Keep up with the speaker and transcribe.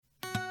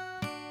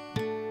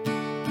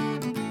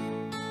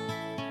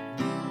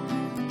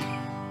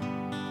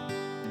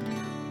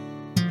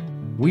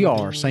We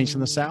are Saints in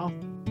the South,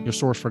 your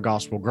source for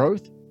gospel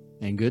growth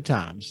and good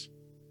times.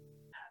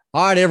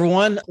 All right,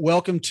 everyone.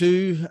 Welcome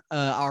to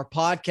our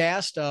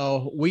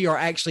podcast. We are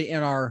actually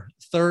in our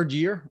third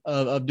year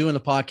of doing the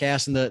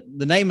podcast, and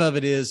the name of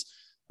it is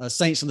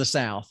Saints in the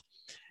South.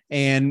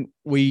 And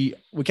we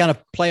kind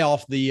of play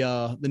off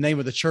the name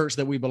of the church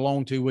that we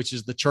belong to, which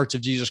is the Church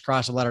of Jesus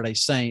Christ of Latter-day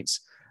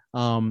Saints.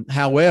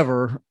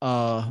 However,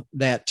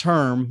 that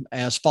term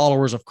as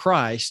followers of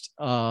Christ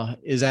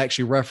is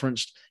actually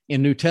referenced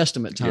in New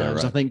Testament times. Yeah,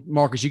 right. I think,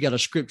 Marcus, you got a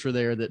scripture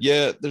there that.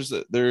 Yeah,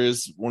 there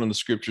is one of the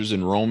scriptures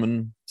in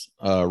Romans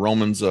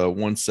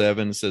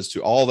 1:7. It says,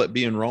 "To all that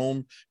be in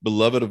Rome,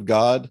 beloved of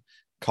God,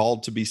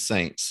 called to be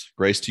saints,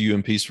 grace to you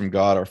and peace from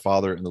God our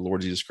Father and the Lord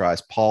Jesus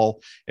Christ."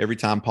 Paul, every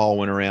time Paul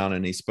went around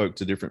and he spoke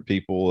to different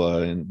people,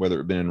 and whether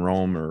it been in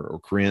Rome or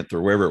Corinth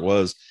or wherever it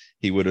was,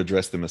 he would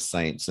address them as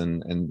saints.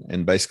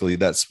 And basically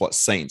that's what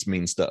saints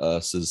means to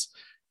us is,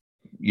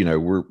 you know,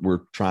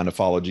 we're trying to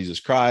follow Jesus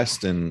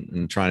Christ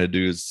and trying to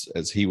do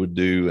as he would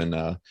do.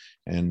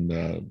 And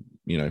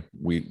you know,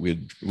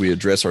 we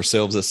address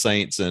ourselves as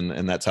saints,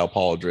 and that's how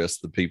Paul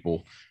addressed the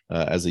people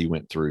as he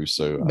went through.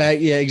 So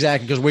yeah,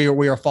 exactly. Because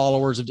we are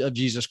followers of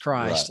Jesus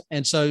Christ. Right.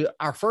 And so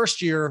our first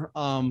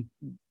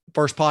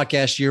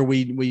podcast year,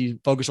 we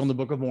focused on the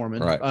Book of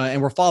Mormon, right.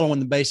 And we're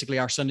following basically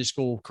our Sunday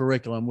school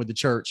curriculum with the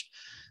church.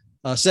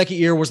 Second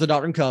year was the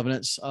Doctrine and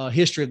Covenants,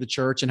 history of the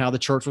church and how the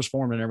church was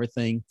formed and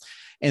everything.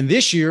 And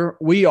this year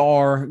we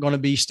are going to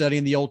be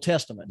studying the Old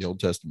Testament. The Old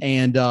Testament.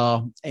 And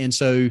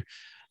so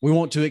we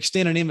want to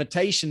extend an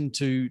invitation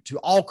to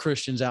all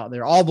Christians out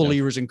there, all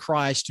believers in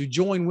Christ, to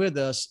join with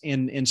us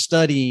in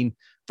studying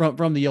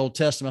from the Old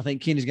Testament. I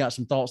think Kenny's got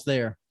some thoughts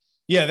there.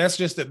 Yeah,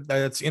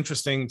 that's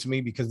interesting to me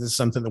because this is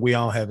something that we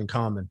all have in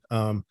common.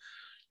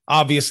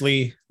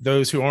 Obviously,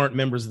 those who aren't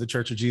members of the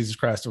Church of Jesus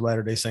Christ of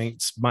Latter-day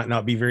Saints might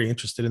not be very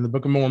interested in the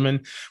Book of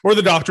Mormon or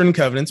the Doctrine and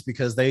Covenants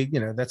because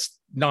that's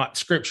not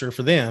scripture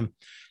for them.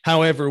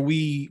 However,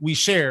 we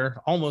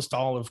share almost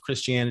all of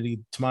Christianity,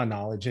 to my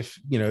knowledge,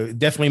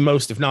 definitely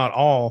most, if not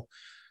all,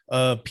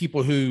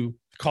 people who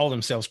call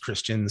themselves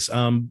Christians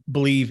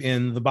believe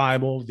in the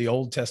Bible, the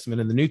Old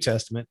Testament and the New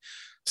Testament.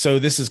 So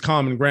this is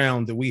common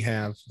ground that we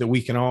have that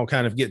we can all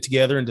kind of get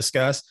together and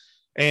discuss.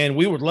 And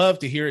we would love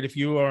to hear it if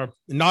you are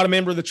not a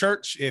member of the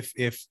church,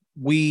 if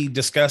we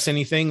discuss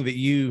anything that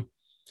you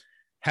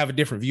have a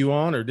different view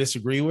on or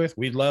disagree with,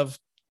 we'd love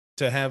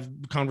to have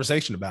a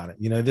conversation about it.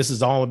 This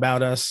is all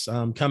about us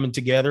coming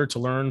together to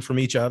learn from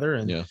each other.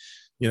 And,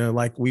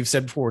 like we've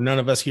said before, none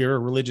of us here are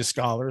religious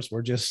scholars.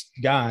 We're just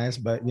guys,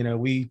 but,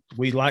 we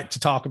like to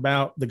talk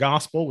about the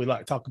gospel. We like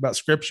to talk about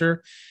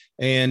scripture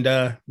and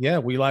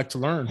we like to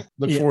learn,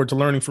 look forward to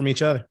learning from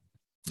each other.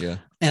 Yeah.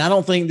 And I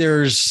don't think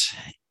there's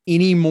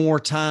any more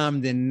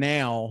time than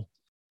now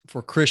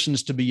for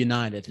Christians to be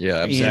united.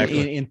 Yeah,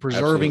 exactly. In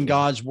preserving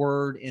God's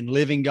word, in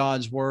living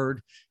God's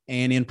word,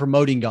 and in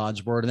promoting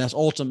God's word. And that's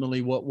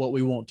ultimately what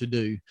we want to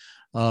do,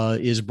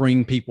 is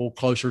bring people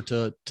closer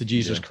to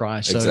Jesus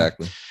Christ.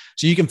 Exactly.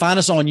 So you can find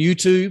us on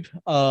YouTube.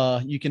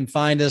 You can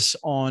find us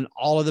on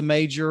all of the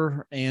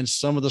major and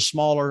some of the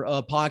smaller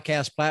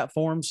podcast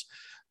platforms.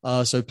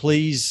 So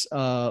please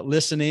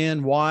listen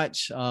in,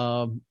 watch,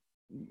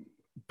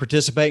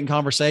 participate in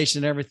conversation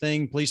and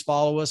everything. Please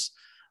follow us.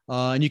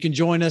 And you can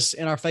join us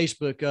in our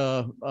Facebook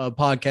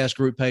podcast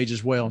group page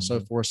as well and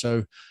so forth.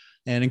 So,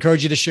 and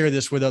encourage you to share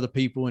this with other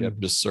people.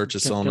 And just search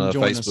us on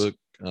Facebook,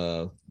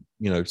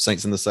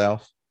 Saints in the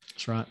South.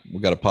 That's right.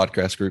 We've got a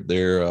podcast group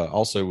there.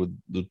 Also with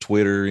the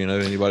Twitter,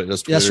 anybody that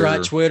does Twitter. That's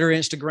right. Twitter,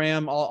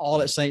 Instagram,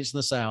 all at Saints in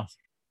the South.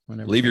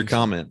 Leave your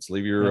comments,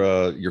 leave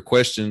your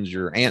questions,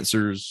 your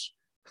answers,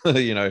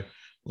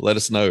 let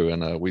us know,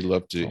 and we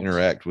love to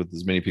interact with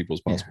as many people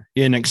as possible.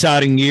 Yeah, an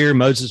exciting year.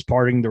 Moses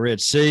parting the Red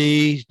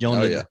Sea,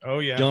 Jonah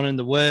in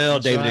the well,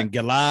 That's David right. and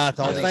Goliath.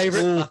 My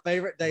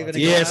favorite David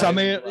and Yes,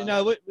 Goliath.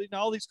 I mean,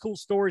 all these cool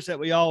stories that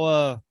we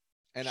all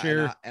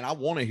share. And I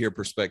want to hear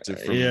perspective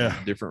from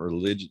different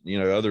religion,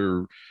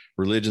 other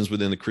religions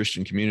within the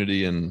Christian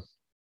community. And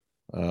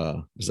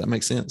does that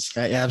make sense?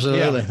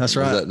 Absolutely. That's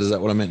right. Is that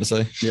what I meant to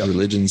say? Yeah.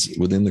 Religions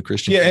within the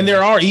Christian community. And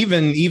there are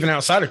even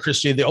outside of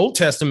Christianity, the Old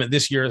Testament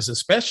this year is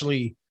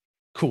especially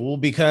cool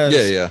because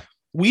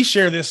we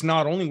share this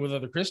not only with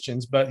other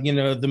Christians, but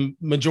the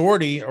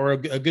majority or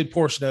a good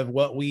portion of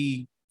what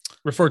we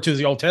refer to as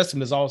the Old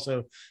Testament is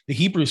also the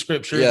Hebrew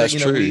scripture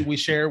that we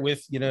share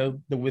with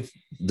with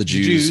the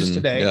Jews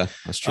today. Yeah,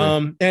 that's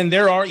true. And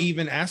there are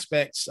even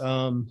aspects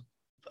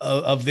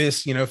of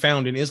this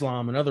found in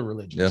Islam and other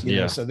religions.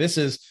 Yeah. So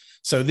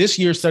this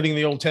year studying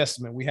the Old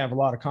Testament, we have a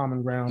lot of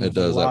common ground with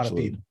a lot of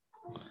people.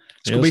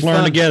 Let's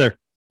learn together.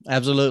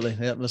 Absolutely.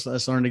 Yep,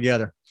 let's learn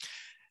together.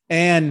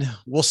 And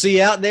we'll see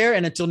you out there.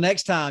 And until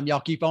next time, y'all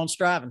keep on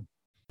striving.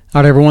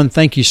 All right, everyone.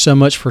 Thank you so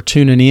much for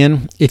tuning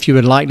in. If you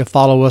would like to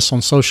follow us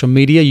on social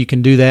media, you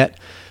can do that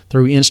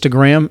through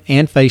Instagram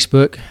and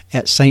Facebook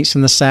at Saints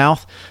in the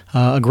South.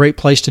 A great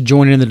place to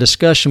join in the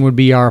discussion would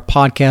be our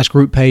podcast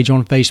group page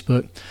on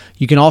Facebook.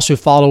 You can also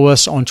follow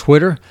us on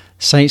Twitter,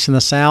 Saints in the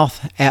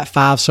South, at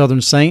 5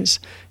 Southern Saints.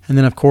 And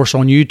then, of course,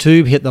 on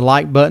YouTube, hit the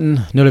like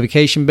button,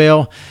 notification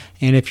bell.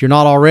 And if you're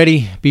not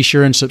already, be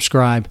sure and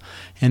subscribe.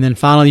 And then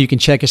finally, you can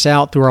check us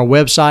out through our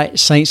website,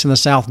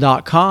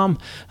 saintsinthesouth.com,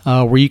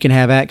 where you can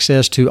have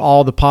access to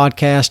all the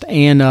podcast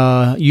and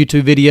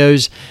YouTube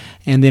videos.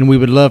 And then we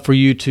would love for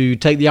you to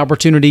take the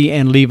opportunity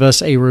and leave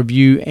us a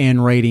review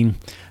and rating.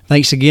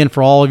 Thanks again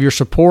for all of your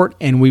support,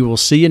 and we will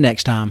see you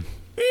next time.